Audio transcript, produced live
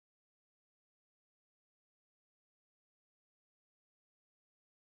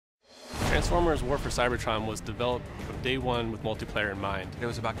Transformers War for Cybertron was developed from day one with multiplayer in mind. It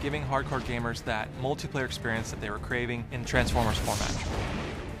was about giving hardcore gamers that multiplayer experience that they were craving in Transformers format.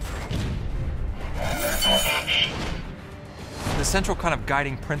 The central kind of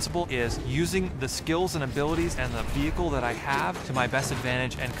guiding principle is using the skills and abilities and the vehicle that I have to my best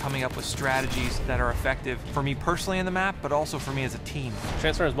advantage and coming up with strategies that are effective for me personally in the map, but also for me as a team.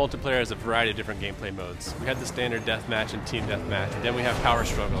 Transformers multiplayer has a variety of different gameplay modes. We had the standard deathmatch and team deathmatch, and then we have power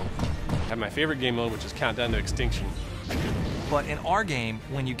struggle. I have my favorite game mode, which is Countdown to Extinction. But in our game,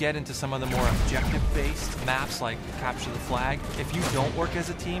 when you get into some of the more objective-based maps like Capture the Flag, if you don't work as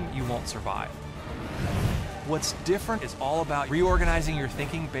a team, you won't survive. What's different is all about reorganizing your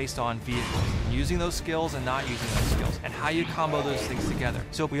thinking based on vehicles, using those skills and not using those skills, and how you combo those things together.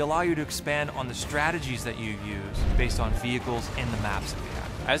 So we allow you to expand on the strategies that you use based on vehicles in the maps that we have.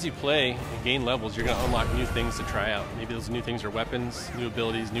 As you play and gain levels, you're going to unlock new things to try out. Maybe those new things are weapons, new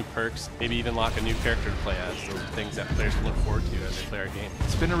abilities, new perks, maybe even unlock a new character to play as. Those are things that players can look forward to as they play our game.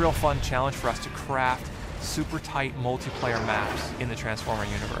 It's been a real fun challenge for us to craft super tight multiplayer maps in the Transformer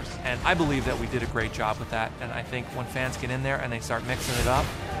universe. And I believe that we did a great job with that. And I think when fans get in there and they start mixing it up,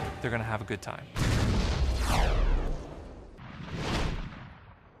 they're going to have a good time.